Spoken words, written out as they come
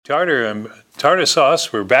Tartar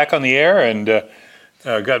Sauce. We're back on the air and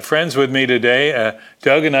got friends with me today,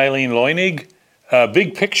 Doug and Eileen Leunig.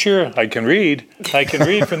 Big picture, I can read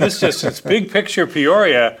from this distance. Big picture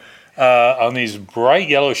Peoria on these bright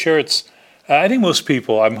yellow shirts. I think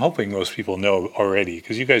I'm hoping most people know already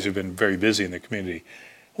because you guys have been very busy in the community.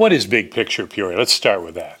 What is Big Picture Peoria? Let's start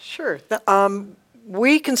with that. Sure.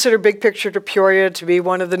 We consider Big Picture to Peoria to be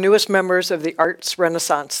one of the newest members of the arts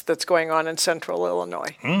renaissance that's going on in central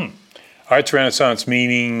Illinois. Arts renaissance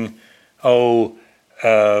meaning,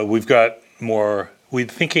 we've got more, we're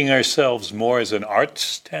thinking ourselves more as an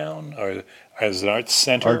arts town or as an arts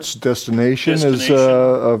center? Arts destination is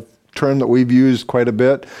a term that we've used quite a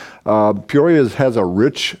bit. Peoria has a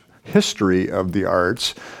rich history of the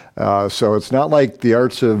arts, so it's not like the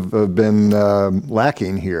arts have been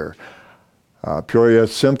lacking here. Peoria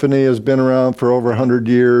Symphony has been around for over 100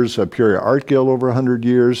 years, Peoria Art Guild over 100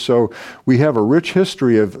 years, so we have a rich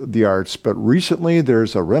history of the arts, but recently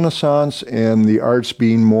there's a renaissance in the arts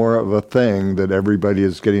being more of a thing that everybody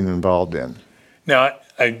is getting involved in. Now,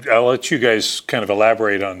 I'll let you guys kind of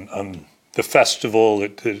elaborate on the festival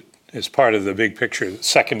that is part of the Big Picture, the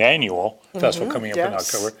second annual festival coming up in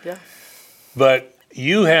October. Yeah. But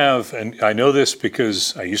you have, and I know this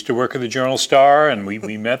because I used to work at the Journal-Star, and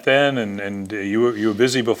we met then, and you were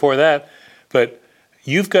busy before that. But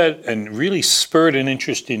you've got and really spurred an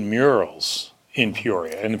interest in murals in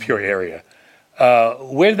Peoria, in the Peoria area.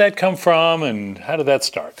 Where did that come from, and how did that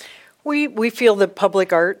start? We feel that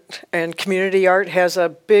public art and community art has a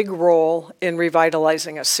big role in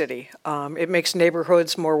revitalizing a city. It makes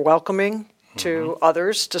neighborhoods more welcoming to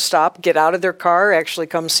others to stop, get out of their car, actually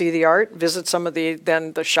come see the art, visit some of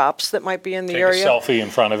the shops that might be in the area. Take a selfie in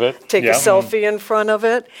front of it. Take a selfie in front of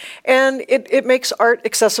it. And it makes art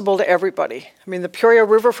accessible to everybody. I mean, the Peoria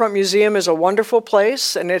Riverfront Museum is a wonderful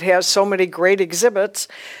place, and it has so many great exhibits,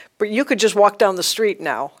 but you could just walk down the street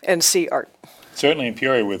now and see art. Certainly in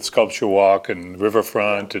Peoria with Sculpture Walk and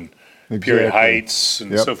Riverfront and Peoria Heights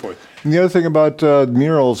and so forth. And the other thing about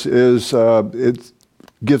murals is it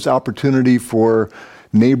gives opportunity for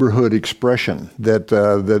neighborhood expression,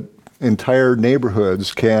 that entire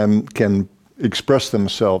neighborhoods can express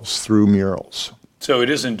themselves through murals. So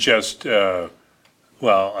it isn't just, I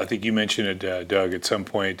think you mentioned it, Doug, at some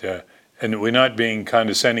point, and we're not being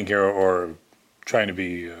condescending here or trying to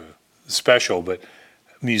be special, but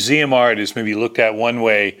museum art is maybe looked at one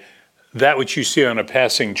way. That which you see on a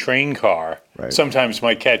passing train car sometimes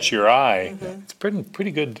might catch your eye. It's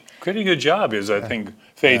pretty good job, I think,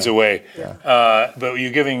 fades away. But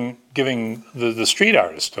you're giving the street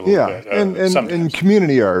artist a little bit. And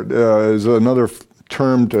community art is another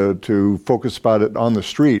term to focus about it on the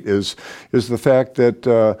street is the fact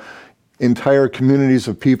that entire communities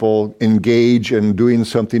of people engage in doing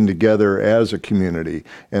something together as a community.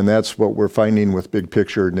 And that's what we're finding with Big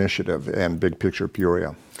Picture Initiative and Big Picture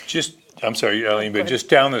Peoria. I'm sorry, Eileen, but just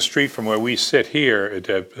down the street from where we sit here at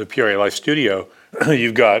the Peoria Life Studio,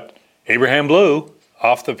 you've got Abraham Blue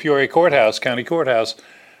off the Peoria Courthouse, County Courthouse,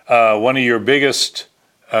 one of your biggest,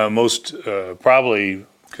 most probably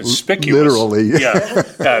conspicuous. Literally.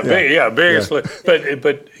 Biggest.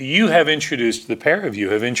 But you have introduced, the pair of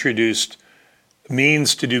you have introduced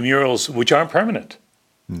means to do murals which aren't permanent.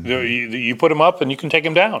 You put them up and you can take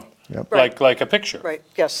them down, like a picture. Right,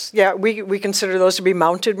 yes. Yeah, we consider those to be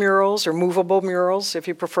mounted murals or movable murals, if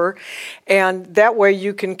you prefer. And that way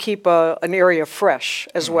you can keep an area fresh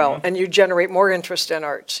as well, and you generate more interest in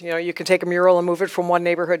art. You know, you can take a mural and move it from one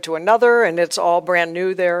neighborhood to another, and it's all brand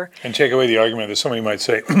new there. And take away the argument that somebody might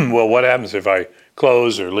say, well, what happens if I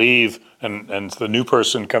close or leave and the new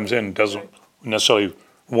person comes in and doesn't necessarily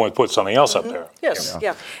want to put something else up there. Yes,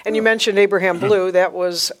 yeah. And you mentioned Abraham Blue. That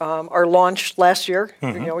was our launch last year.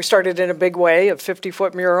 You know, we started in a big way, a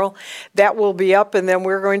 50-foot mural. That will be up, and then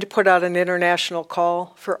we're going to put out an international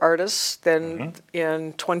call for artists. Then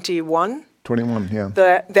in 21,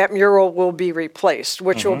 that mural will be replaced,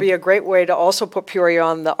 which will be a great way to also put Peoria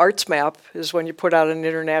on the arts map, is when you put out an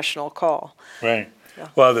international call. Right. Yeah.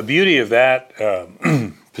 Well, the beauty of that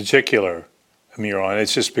particular mural, and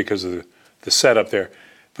it's just because of the setup there,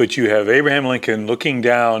 but you have Abraham Lincoln looking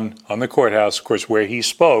down on the courthouse, of course, where he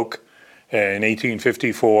spoke in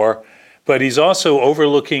 1854, but he's also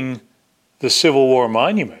overlooking the Civil War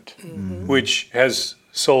monument, which has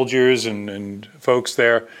soldiers and folks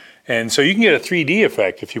there. And so you can get a 3D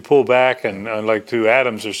effect if you pull back and like to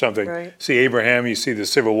Adams or something, see Abraham, you see the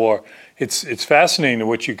Civil War. It's fascinating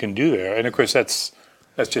what you can do there. And of course, that's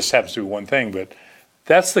just happens to be one thing, but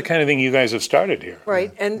that's the kind of thing you guys have started here.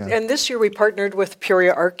 Right, and this year we partnered with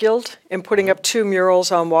Peoria Art Guild in putting up 2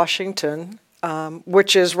 murals on Washington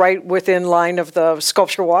which is right within line of the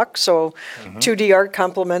sculpture walk. So 2D art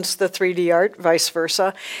complements the 3D art, vice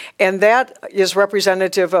versa. And that is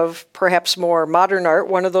representative of perhaps more modern art.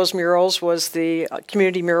 One of those murals was the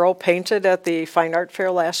community mural painted at the Fine Art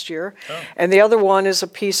Fair last year. And the other one is a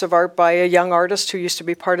piece of art by a young artist who used to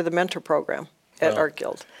be part of the mentor program at Art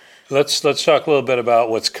Guild. Let's talk a little bit about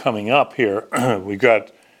what's coming up here. We've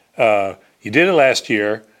got, you did it last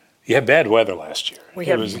year. You had bad weather last year. We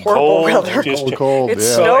had it was horrible cold, weather. just- Cold, It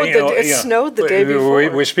yeah. snowed, you know, snowed the day before.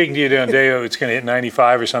 We're speaking to you down day, it's going to hit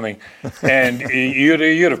 95 or something. And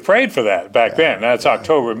you'd have prayed for that back then. That's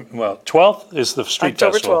October, 12th is the street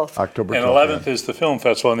October festival. 12th. October And 12th, 11th is the film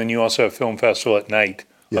festival, and then you also have film festival at night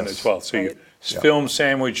on the Yes. 12th. So you Right. film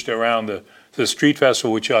sandwiched around the street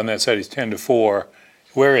festival, which on that side is 10 to 4.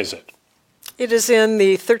 Where is it? It is in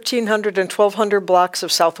the 1300 and 1200 blocks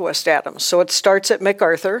of Southwest Adams. So it starts at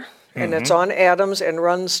MacArthur, and it's on Adams and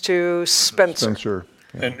runs to Spencer. Spencer.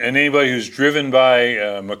 And anybody who's driven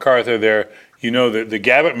by MacArthur there, you know that the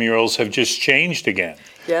Gabbett murals have just changed again.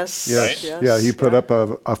 Yes, Yes. yes. Yeah, he put up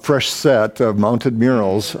a fresh set of mounted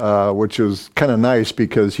murals, which was kind of nice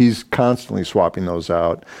because he's constantly swapping those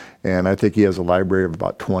out. And I think he has a library of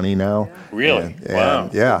about 20 now. Really? And, Wow.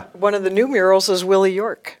 Yeah. One of the new murals is Willie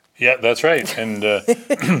York, Yeah, that's right. And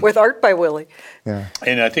with art by Willie. Yeah.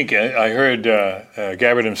 and I think I heard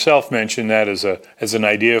Gabbard himself mention that as an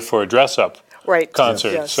idea for a dress-up Right.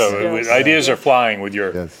 concert. Yes, So yes. ideas are flying with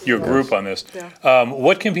your Yes. group on this. Yeah.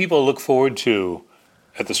 What can people look forward to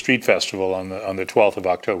at the street festival on the 12th of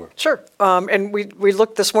October? Sure. And we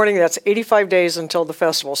looked this morning, that's 85 days until the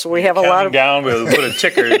festival. So we have a lot of. Counting down, we'll put a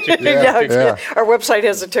ticker. Yeah. Our website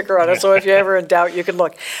has a ticker on it, so if you're ever in doubt, you can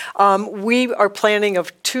look. We are planning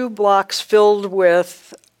of 2 blocks filled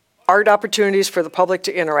with art opportunities for the public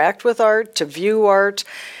to interact with art, to view art.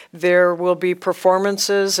 There will be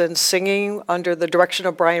performances and singing under the direction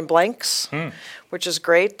of Brian Blanks, which is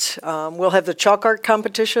great. We'll have the chalk art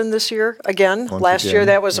competition this year again. Once Last year, again,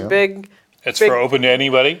 that was a yeah. big. It's big- for open to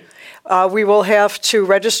anybody? We will have to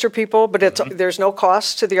register people, but there's no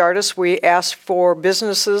cost to the artists. We ask for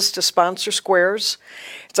businesses to sponsor squares.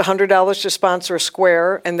 It's $100 to sponsor a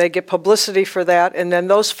square, and they get publicity for that. And then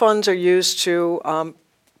those funds are used to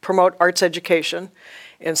promote arts education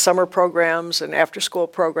in summer programs and after-school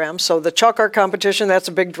programs. So the chalk art competition, that's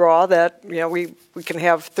a big draw that, we can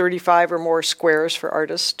have 35 or more squares for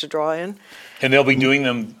artists to draw in. And they'll be doing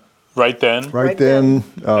them right then? Right then,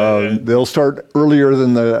 they'll start earlier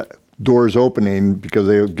than the doors opening because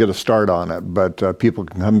they'll get a start on it. But people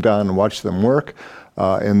can come down and watch them work.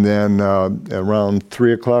 And then around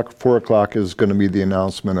 3 o'clock, 4 o'clock is going to be the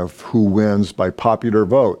announcement of who wins by popular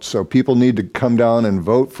vote. So people need to come down and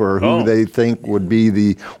vote for who they think would be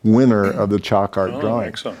the winner of the chalk art drawing.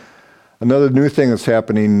 Excellent. Another new thing that's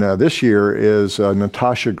happening this year is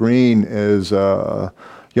Natasha Green is a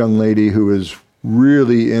young lady who is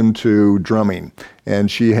really into drumming. And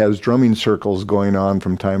she has drumming circles going on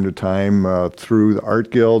from time to time through the Art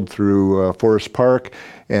Guild, through Forest Park.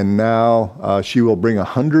 And now she will bring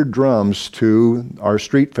 100 drums to our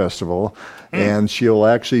street festival. And she'll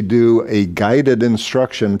actually do a guided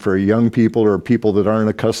instruction for young people or people that aren't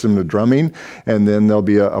accustomed to drumming. And then there'll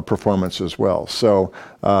be a performance as well. So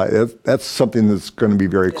that's something that's going to be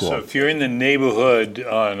very cool. So if you're in the neighborhood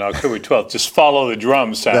on October 12th, just follow the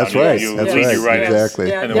drum sound. That's right. You That's lead right. you right in. Exactly.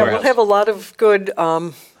 Yeah, in the we'll warehouse. have a lot of good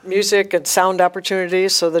music and sound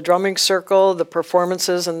opportunities, so the drumming circle, the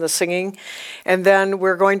performances, and the singing. And then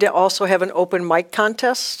we're going to also have an open mic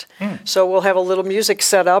contest. So we'll have a little music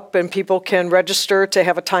set up, and people can register to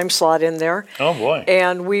have a time slot in there. Oh, boy.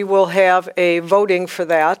 And we will have a voting for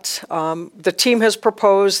that. The team has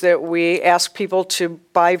proposed that we ask people to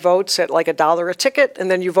buy votes at like $1 a ticket,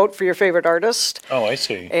 and then you vote for your favorite artist. Oh, I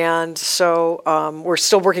see. And so we're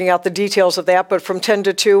still working out the details of that, but from 10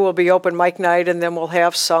 to 2 will be open mic night, and then we'll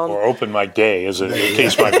have some. Or open mic day, as the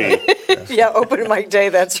case might be. Yeah, open mic day,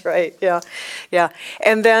 that's right, yeah.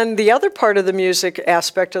 And then the other part of the music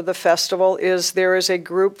aspect of the festival is there is a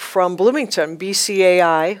group from Bloomington,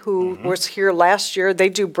 BCAI, who was here last year. They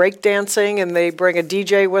do breakdancing, and they bring a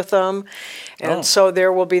DJ with them. And so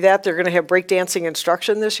there will be that. They're going to have breakdancing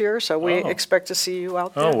instruction this year, so we expect to see you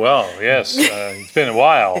out there. Oh, well, yes. It's been a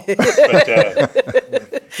while. But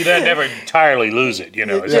you never entirely lose it,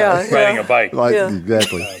 It's Yeah, like riding yeah. a bike. Yeah.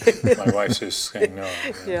 Exactly. My wife's just saying no.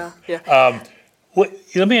 Yeah.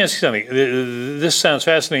 Let me ask you something. This sounds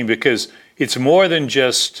fascinating because it's more than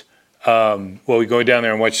just, we go down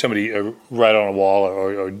there and watch somebody write on a wall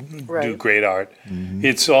or do Right. great art.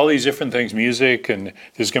 It's all these different things, music, and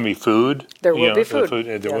there's going to be food. There will be food.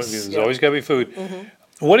 There's Yes, always yeah. got to be food.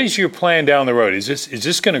 what is your plan down the road? Is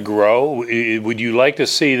this going to grow? Would you like to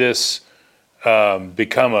see this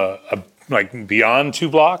become a like beyond 2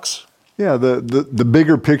 blocks? Yeah, the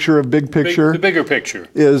bigger picture of Big Picture. The bigger picture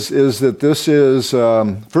is that this is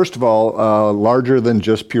first of all larger than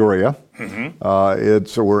just Peoria.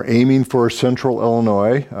 Mm-hmm. We're aiming for Central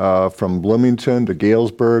Illinois, from Bloomington to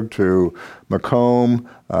Galesburg to Macomb,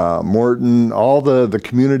 Morton, all the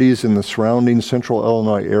communities in the surrounding Central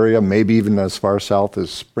Illinois area, maybe even as far south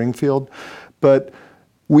as Springfield. But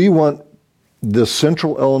we want the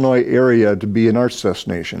Central Illinois area to be an arts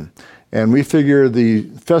destination. And we figure the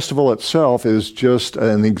festival itself is just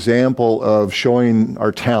an example of showing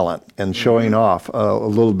our talent and showing off a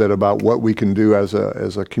little bit about what we can do as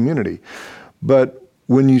a community. But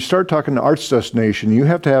when you start talking to arts destination, you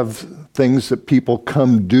have to have things that people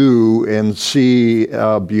come do and see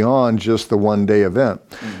beyond just the one-day event.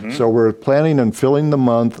 Mm-hmm. So we're planning on filling the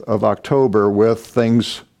month of October with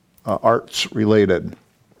things arts related.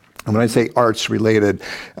 And when I say arts related,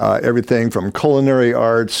 everything from culinary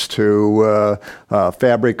arts to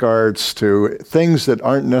fabric arts to things that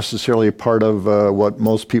aren't necessarily part of what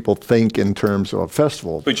most people think in terms of a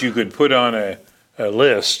festival. But you could put on a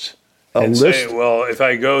list and say, well, if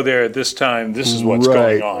I go there at this time, this is what's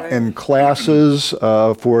going on. And classes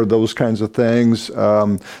for those kinds of things,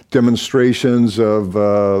 demonstrations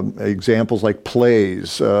of examples like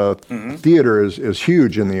plays. Theater is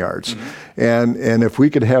huge in the arts. And if we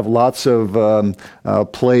could have lots of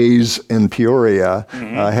plays in Peoria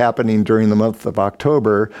happening during the month of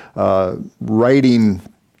October, writing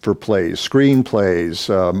for plays,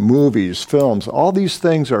 screenplays, movies, films, all these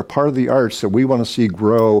things are part of the arts that we want to see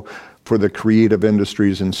grow for the creative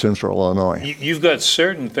industries in Central Illinois. You've got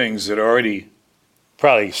certain things that are already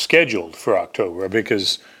probably scheduled for October,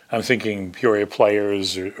 because I'm thinking Peoria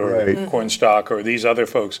Players or Cornstalk or these other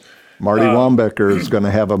folks. Marty Wambecker is going to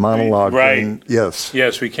have a monologue. Right. Yes,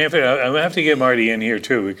 we can't. I'm going to have to get Marty in here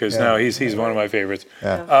too, because now he's one of my favorites.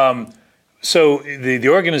 Yeah. So the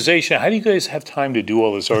organization, how do you guys have time to do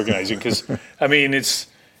all this organizing? Because I mean, it's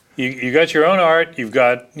you got your own art, you've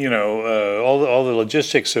got all the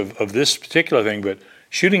logistics of this particular thing, but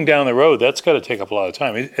shooting down the road, that's got to take up a lot of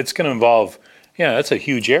time. It's going to involve. Yeah, that's a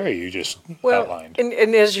huge area you just outlined.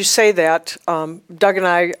 And as you say that, Doug and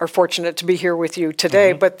I are fortunate to be here with you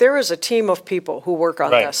today, but there is a team of people who work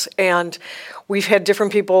on this. And we've had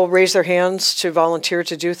different people raise their hands to volunteer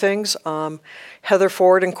to do things. Heather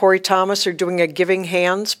Ford and Corey Thomas are doing a Giving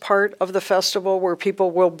Hands part of the festival where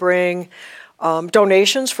people will bring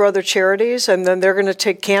donations for other charities, and then they're going to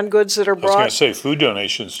take canned goods that are brought. I was going to say food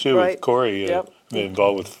donations too, with Corey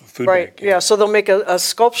involved with food bank. Yeah, so they'll make a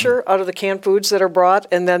sculpture out of the canned foods that are brought,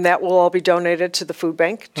 and then that will all be donated to the food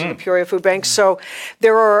bank, to the Peoria Food Bank. So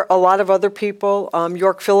there are a lot of other people.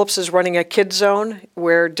 York Phillips is running a Kids Zone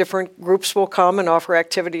where different groups will come and offer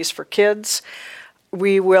activities for kids.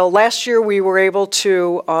 Last year we were able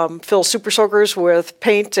to fill Super Soakers with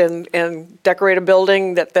paint and decorate a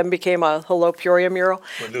building that then became a Hello Peoria mural.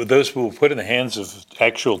 Those will put in the hands of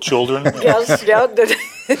actual children? Yes, yeah.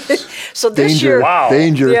 So this year,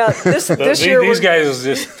 Danger. Yeah, this year these guys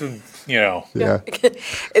just, Yeah.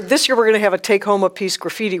 This year we're going to have a Take Home a Piece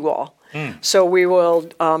graffiti wall. So we will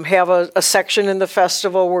have a section in the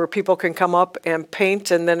festival where people can come up and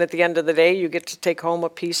paint, and then at the end of the day, you get to take home a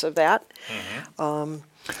piece of that. So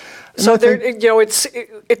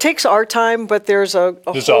it takes our time, but there's a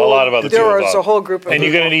lot of other people involved. There is a whole group of and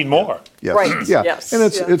you're going to need more. Yes. Right. Yeah. Yes. And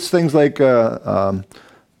it's things like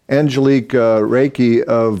Angelique Reiki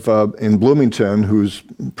in Bloomington, who's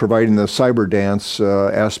providing the cyber dance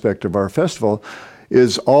aspect of our festival,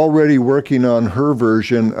 is already working on her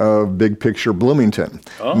version of Big Picture Bloomington.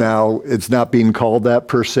 Oh. Now, it's not being called that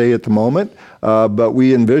per se at the moment, but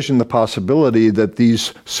we envision the possibility that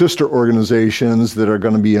these sister organizations that are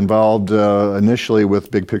going to be involved initially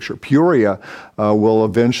with Big Picture Peoria will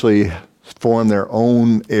eventually form their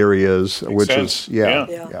own areas, Makes which sense. is,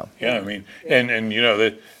 yeah. I mean, and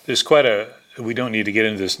there's quite we don't need to get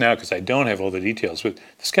into this now because I don't have all the details, but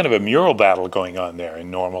there's kind of a mural battle going on there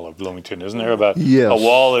in Normal of Bloomington, isn't there? About a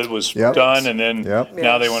wall that was done, and then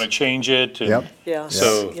now they want to change it. And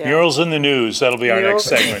So murals in the news, that'll be our next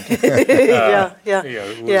segment.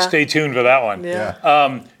 Stay tuned for that one.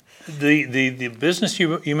 The business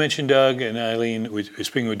you mentioned, Doug and Eileen, we're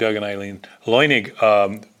speaking with Doug and Eileen Loinig,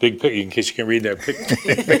 big picture, in case you can read that picture.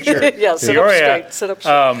 Sit up straight. Sit up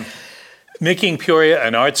straight. Making Peoria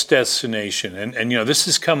an arts destination, and this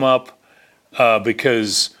has come up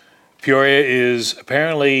because Peoria is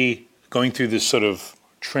apparently going through this sort of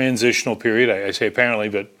transitional period. I say apparently,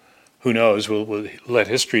 but who knows? We'll let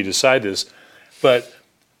history decide this. But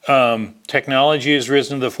technology has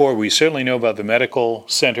risen to the fore. We certainly know about the medical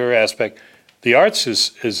center aspect. The arts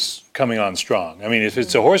is coming on strong. I mean, if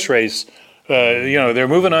it's a horse race, they're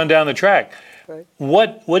moving on down the track. Right.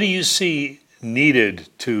 What do you see needed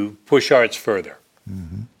to push arts further?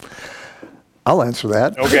 I'll answer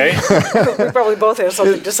that. Okay. We probably both have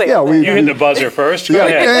something to say Yeah, on we- that. You hit the buzzer first. Go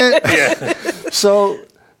ahead. Yeah. So,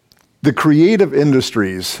 the creative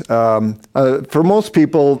industries, for most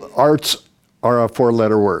people, arts are a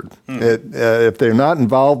four-letter word. If they're not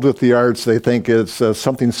involved with the arts, they think it's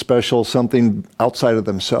something special, something outside of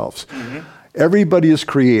themselves. Everybody is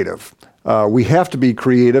creative. We have to be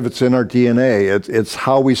creative. It's in our DNA. It's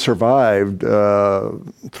how we survived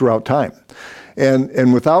throughout time.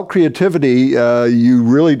 And without creativity, you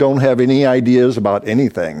really don't have any ideas about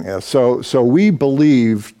anything. So we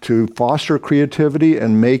believe to foster creativity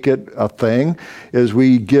and make it a thing is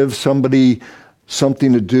we give somebody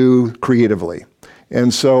something to do creatively.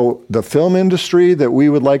 And so the film industry that we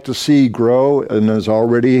would like to see grow, and is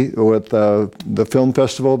already with the film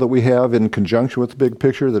festival that we have in conjunction with the Big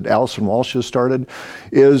Picture that Allison Walsh has started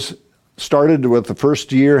with the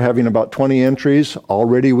first year having about 20 entries.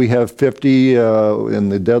 Already we have 50,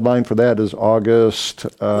 and the deadline for that is August,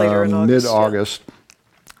 Later in August, mid-August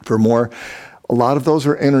for more. A lot of those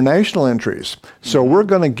are international entries. So we're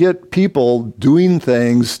going to get people doing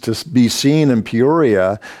things to be seen in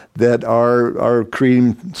Peoria that are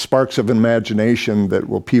creating sparks of imagination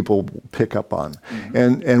that people pick up on.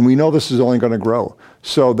 And we know this is only going to grow.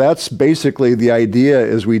 So that's basically the idea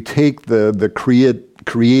is we take the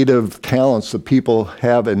creative talents that people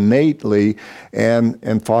have innately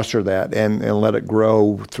and foster that and let it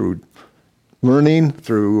grow through learning,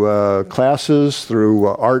 through classes, through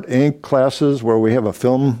Art Inc. classes, where we have a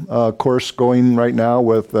film course going right now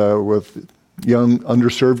with young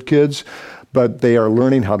underserved kids, but they are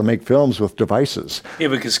learning how to make films with devices. Yeah,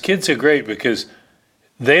 because kids are great because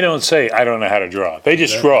they don't say, I don't know how to draw. They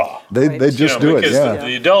just draw. They just do it, because yeah.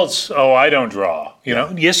 the adults, I don't draw.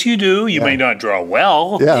 Yes, you do. You may not draw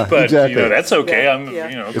well, Yeah, but exactly. that's okay.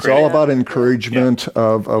 Yeah. It's all about encouragement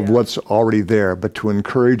of what's already there, but to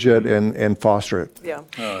encourage it and foster it. Yeah.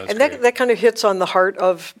 that's And great. that kind of hits on the heart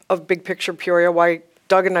of Big Picture Peoria. Why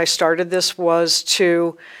Doug and I started this was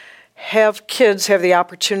to have kids have the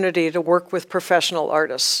opportunity to work with professional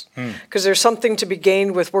artists. Because there's something to be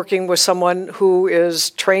gained with working with someone who is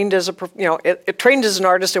trained as trained as an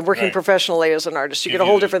artist and working Right. professionally as an artist. You get a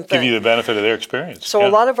whole different thing. Give you the benefit of their experience. So a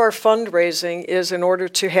lot of our fundraising is in order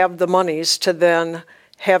to have the monies to then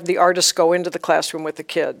have the artists go into the classroom with the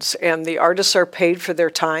kids. And the artists are paid for their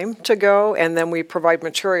time to go, and then we provide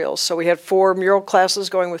materials. So we had 4 mural classes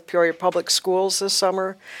going with Peoria Public Schools this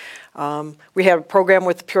summer. We have a program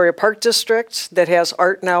with the Peoria Park District that has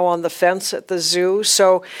art now on the fence at the zoo.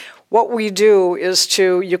 So what we do is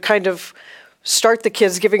you kind of start the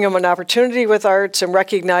kids, giving them an opportunity with arts and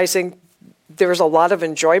recognizing there's a lot of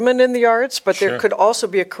enjoyment in the arts, but there Sure. could also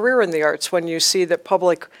be a career in the arts when you see that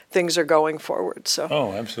public things are going forward. So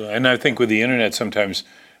Oh, absolutely. And I think with the internet, sometimes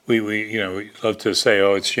we love to say,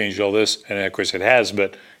 it's changed all this, and of course it has,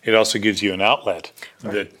 but it also gives you an outlet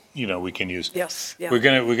that we can use. yes, yeah.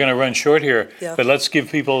 We're gonna run short here, Yeah. but let's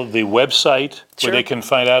give people the website Sure. where they can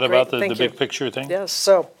find out about the Thank you. big picture thing. Yes,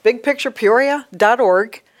 so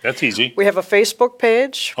bigpicturepeoria.org. That's easy. We have a Facebook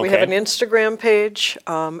page, we have Okay. an Instagram page,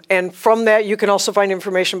 and from that you can also find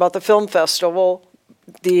information about the film festival.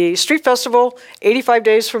 The street festival, 85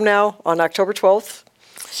 days from now on October 12th.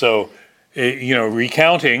 So,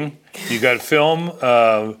 recounting, you got film.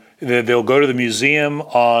 They'll go to the museum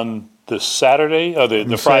on the Saturday, or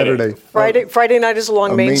the Friday. Friday night is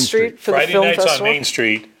along On Main Main Street Street. for the Friday film night's festival. on Main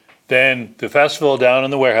Street. Then the festival down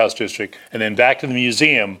in the Warehouse District, and then back to the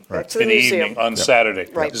museum Back to the in the museum. evening on Saturday.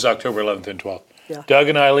 Right. This is October 11th and 12th. Yeah. Doug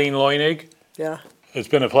and Eileen Loinig, Yeah. it's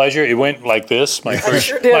been a pleasure. It went like this, my first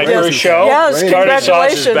sure did, yes. first show. Yes, Started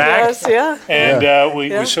Sauces congratulations. back. Yes, yeah. And Yeah.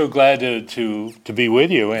 we're so glad to be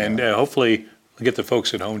with you, and hopefully we'll get the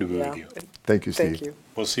folks at home to be with you. Thank you, Steve. Thank you.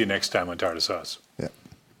 We'll see you next time on Tartar Sauce. Yeah.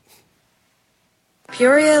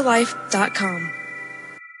 PeoriaLife.com